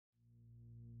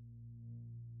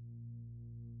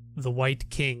The White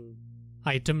King.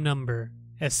 Item Number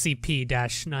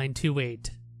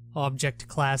SCP-928. Object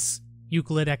Class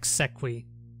Euclid X Sequi.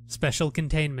 Special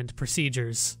Containment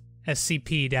Procedures.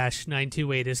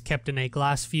 SCP-928 is kept in a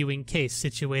glass viewing case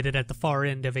situated at the far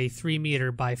end of a 3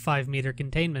 meter by 5 meter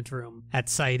containment room at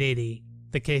Site-80.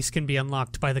 The case can be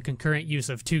unlocked by the concurrent use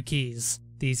of 2 keys.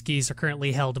 These keys are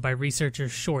currently held by Researcher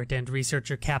Short and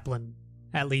Researcher Kaplan.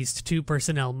 At least 2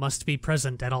 personnel must be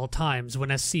present at all times when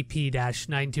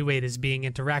SCP-928 is being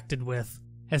interacted with.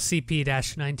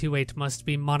 SCP-928 must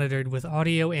be monitored with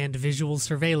audio and visual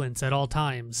surveillance at all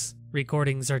times.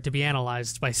 Recordings are to be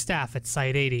analyzed by staff at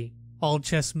Site-80. All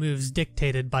chess moves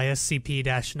dictated by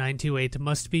SCP-928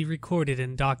 must be recorded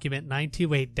in Document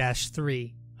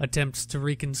 928-3. Attempts to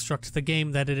reconstruct the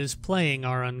game that it is playing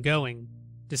are ongoing.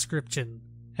 Description: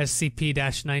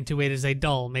 SCP-928 is a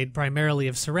doll made primarily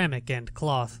of ceramic and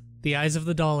cloth. The eyes of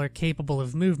the doll are capable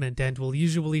of movement and will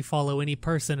usually follow any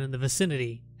person in the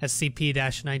vicinity.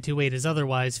 SCP-928 is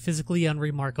otherwise physically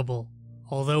unremarkable.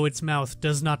 Although its mouth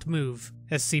does not move,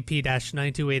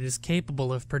 SCP-928 is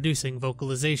capable of producing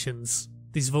vocalizations.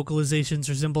 These vocalizations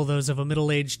resemble those of a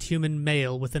middle-aged human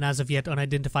male with an as-of-yet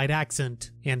unidentified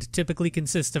accent, and typically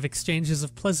consist of exchanges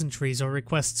of pleasantries or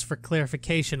requests for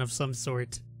clarification of some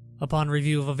sort. Upon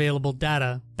review of available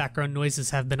data, background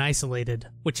noises have been isolated,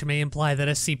 which may imply that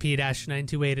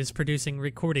SCP-928 is producing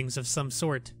recordings of some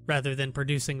sort, rather than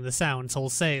producing the sounds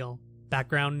wholesale.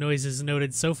 Background noises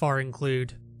noted so far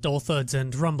include dull thuds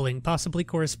and rumbling possibly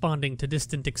corresponding to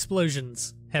distant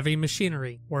explosions, heavy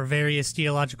machinery, or various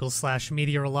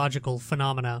geological/meteorological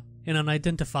phenomena, an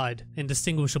unidentified,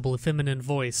 indistinguishable feminine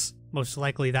voice, most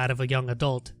likely that of a young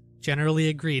adult, generally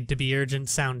agreed to be urgent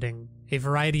sounding. A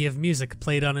variety of music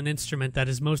played on an instrument that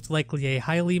is most likely a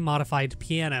highly modified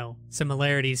piano.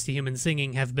 Similarities to human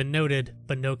singing have been noted,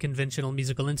 but no conventional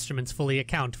musical instruments fully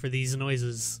account for these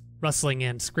noises. Rustling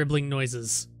and scribbling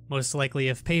noises, most likely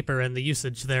of paper and the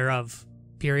usage thereof.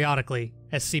 Periodically,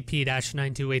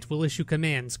 SCP-928 will issue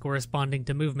commands corresponding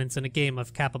to movements in a game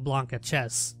of Capablanca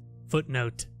chess.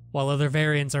 Footnote: while other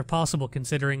variants are possible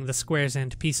considering the squares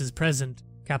and pieces present,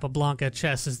 Capablanca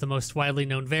chess is the most widely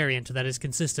known variant that is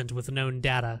consistent with known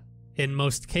data. In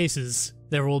most cases,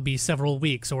 there will be several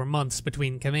weeks or months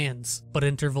between commands, but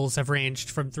intervals have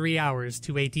ranged from 3 hours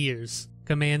to 8 years.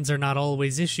 Commands are not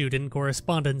always issued in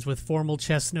correspondence with formal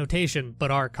chess notation,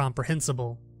 but are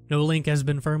comprehensible. No link has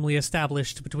been firmly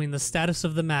established between the status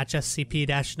of the match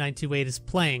SCP-928 is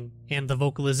playing and the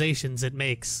vocalizations it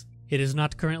makes. It is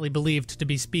not currently believed to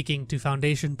be speaking to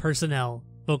Foundation personnel.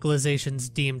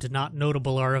 Vocalizations deemed not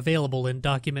notable are available in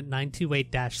Document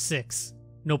 928-6.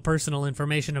 No personal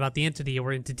information about the entity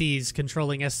or entities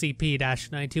controlling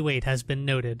SCP-928 has been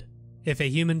noted. If a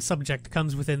human subject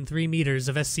comes within 3 meters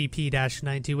of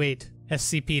SCP-928,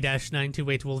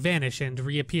 SCP-928 will vanish and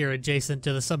reappear adjacent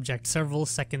to the subject several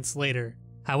seconds later.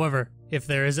 However, if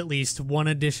there is at least one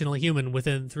additional human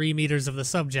within 3 meters of the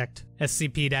subject,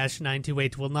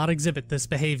 SCP-928 will not exhibit this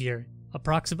behavior.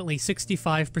 Approximately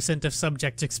 65% of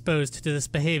subjects exposed to this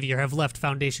behavior have left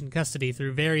Foundation custody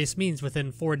through various means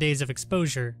within 4 days of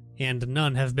exposure, and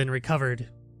none have been recovered.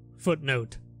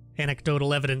 Footnote: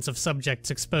 anecdotal evidence of subjects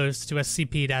exposed to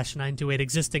SCP-928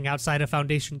 existing outside of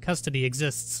Foundation custody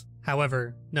exists.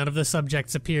 However, none of the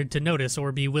subjects appeared to notice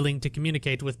or be willing to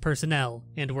communicate with personnel,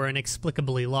 and were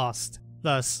inexplicably lost.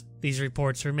 Thus, these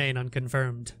reports remain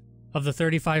unconfirmed. Of the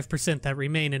 35% that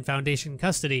remain in Foundation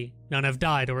custody, none have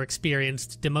died or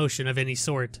experienced demotion of any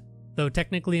sort. Though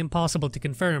technically impossible to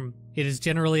confirm, it is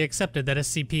generally accepted that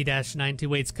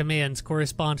SCP-928's commands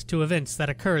correspond to events that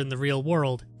occur in the real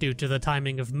world, due to the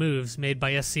timing of moves made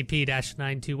by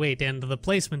SCP-928 and the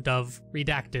placement of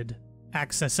redacted.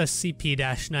 Access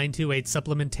SCP-928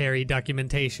 supplementary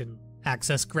documentation.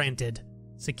 Access granted.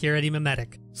 Security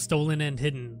mimetic. Stolen and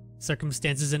hidden.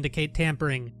 Circumstances indicate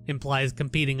tampering. Implies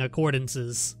competing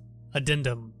accordances.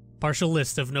 Addendum. Partial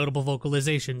list of notable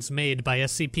vocalizations made by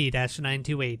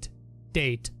SCP-928.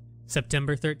 Date: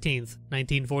 September 13th,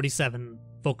 1947.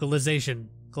 Vocalization: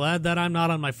 glad that I'm not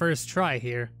on my first try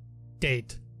here.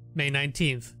 Date: May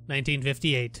 19th,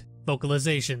 1958.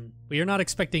 Vocalization: we are not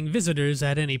expecting visitors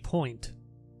at any point.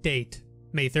 Date: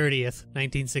 May 30th,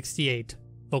 1968.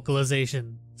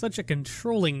 Vocalization: such a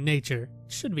controlling nature,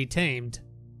 it should be tamed.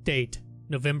 Date: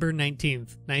 November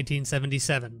 19th,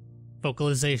 1977.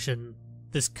 Vocalization: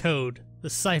 this code, the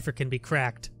cipher can be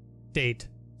cracked. Date: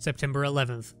 September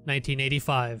 11th,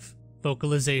 1985.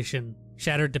 Vocalization: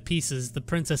 shattered to pieces, the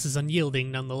princess is unyielding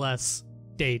nonetheless.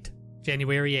 Date: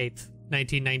 January 8th,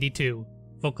 1992.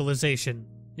 Vocalization: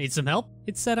 need some help?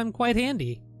 It said I'm quite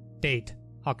handy. Date: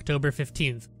 October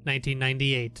 15th,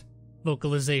 1998.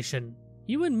 Vocalization: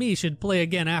 You and me should play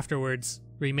again afterwards.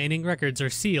 Remaining records are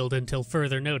sealed until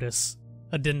further notice.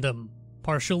 Addendum.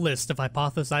 Partial list of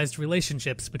hypothesized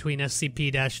relationships between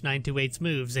SCP-928's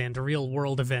moves and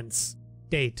real-world events.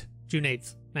 Date: June 8,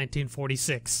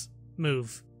 1946.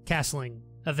 Move: Castling.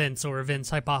 Events or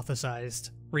events hypothesized.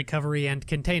 Recovery and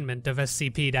containment of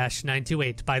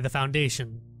SCP-928 by the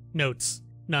Foundation. Notes: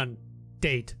 None.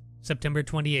 Date: September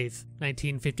 28,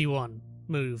 1951.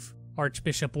 Move: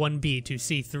 Archbishop 1B to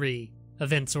C3.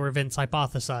 Events or events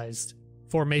hypothesized.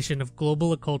 Formation of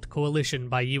Global Occult Coalition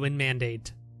by UN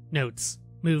mandate. Notes: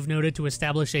 Move noted to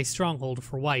establish a stronghold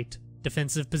for White.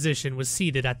 Defensive position was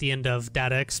ceded at the end of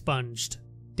data expunged.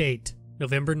 Date: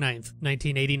 November 9th,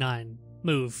 1989.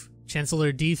 Move: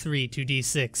 Chancellor D3 to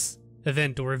D6.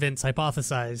 Event or events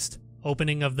hypothesized.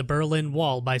 Opening of the Berlin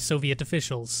Wall by Soviet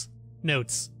officials.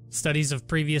 Notes: Studies of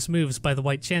previous moves by the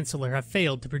White Chancellor have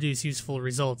failed to produce useful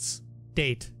results.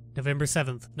 Date: November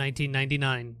 7th,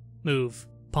 1999. Move: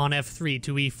 Pawn F3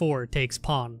 to E4 takes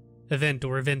pawn. Event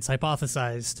or events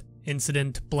hypothesized.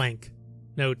 Incident blank.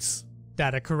 Notes: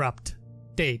 Data corrupt.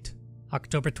 Date: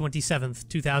 October 27th,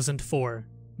 2004.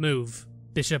 Move: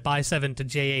 Bishop I7 to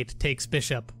J8 takes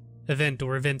bishop. Event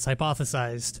or events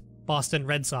hypothesized. Boston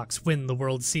Red Sox win the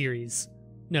World Series.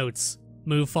 Notes: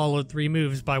 Move followed 3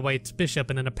 moves by White's bishop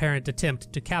in an apparent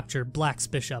attempt to capture Black's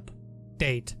bishop.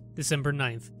 Date: December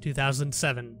 9th,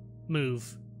 2007.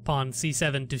 Move: Pawn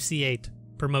C7 to C8.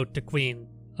 Promote to queen.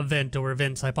 Event or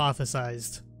events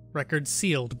hypothesized. Records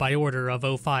sealed by order of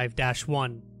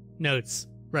 05-1. Notes: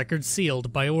 Records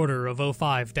sealed by order of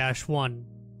 05-1.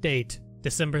 Date: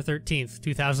 December 13th,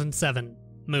 2007.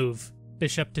 Move: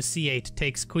 Bishop to C8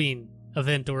 takes queen.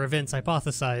 Event or events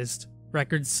hypothesized.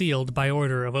 Records sealed by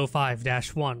order of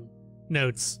 05-1.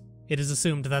 Notes: It is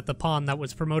assumed that the pawn that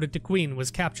was promoted to queen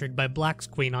was captured by Black's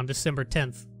queen on December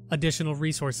 10th. Additional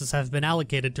resources have been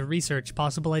allocated to research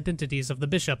possible identities of the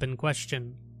bishop in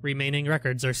question. Remaining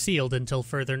records are sealed until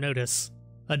further notice.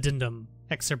 Addendum.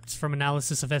 Excerpts from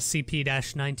analysis of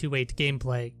SCP-928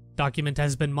 gameplay. Document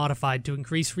has been modified to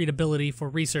increase readability for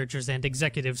researchers and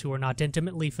executives who are not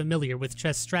intimately familiar with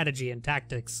chess strategy and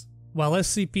tactics. While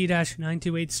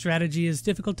SCP-928 strategy is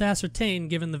difficult to ascertain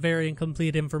given the very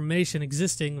incomplete information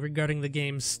existing regarding the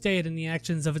game's state and the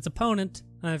actions of its opponent,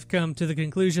 I've come to the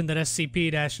conclusion that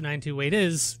SCP-928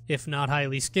 is, if not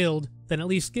highly skilled, then at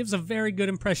least gives a very good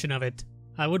impression of it.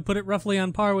 I would put it roughly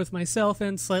on par with myself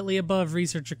and slightly above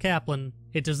Researcher Kaplan.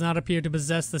 It does not appear to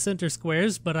possess the center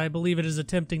squares, but I believe it is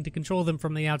attempting to control them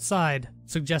from the outside,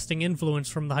 suggesting influence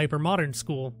from the hypermodern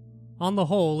school. On the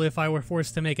whole, if I were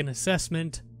forced to make an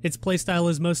assessment, its playstyle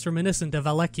is most reminiscent of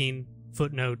Alekhine.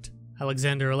 Footnote: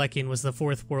 Alexander Alekhine was the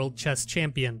 4th World Chess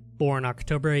Champion, born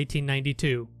October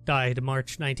 1892, died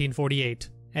March 1948,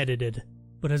 edited.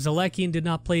 But as Alekhine did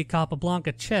not play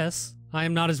Capablanca chess, I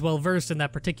am not as well versed in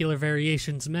that particular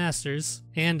variation's masters,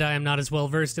 and I am not as well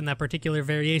versed in that particular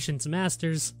variation's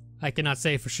masters, I cannot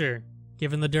say for sure.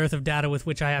 Given the dearth of data with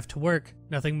which I have to work,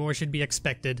 nothing more should be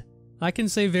expected. I can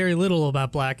say very little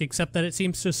about Black except that it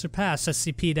seems to surpass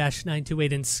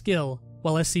SCP-928 in skill.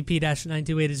 While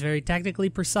SCP-928 is very tactically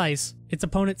precise, its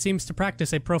opponent seems to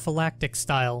practice a prophylactic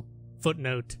style.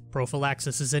 Footnote: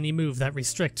 Prophylaxis is any move that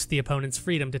restricts the opponent's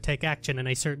freedom to take action in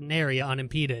a certain area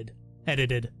unimpeded.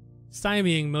 Edited.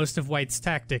 Stymieing most of White's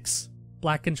tactics.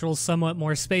 Black controls somewhat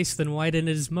more space than White and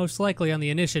is most likely on the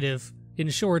initiative. In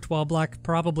short, while Black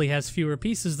probably has fewer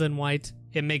pieces than White,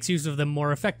 it makes use of them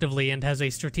more effectively and has a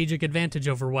strategic advantage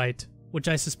over White, which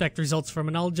I suspect results from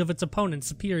a knowledge of its opponent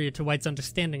superior to White's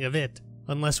understanding of it.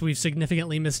 Unless we've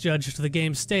significantly misjudged the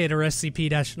game's state or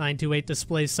SCP-928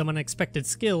 displays some unexpected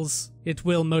skills, it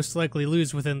will most likely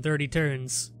lose within 30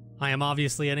 turns. I am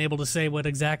obviously unable to say what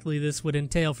exactly this would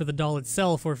entail for the doll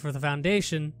itself or for the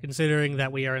Foundation, considering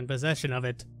that we are in possession of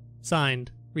it.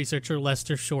 Signed, Researcher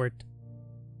Lester Short.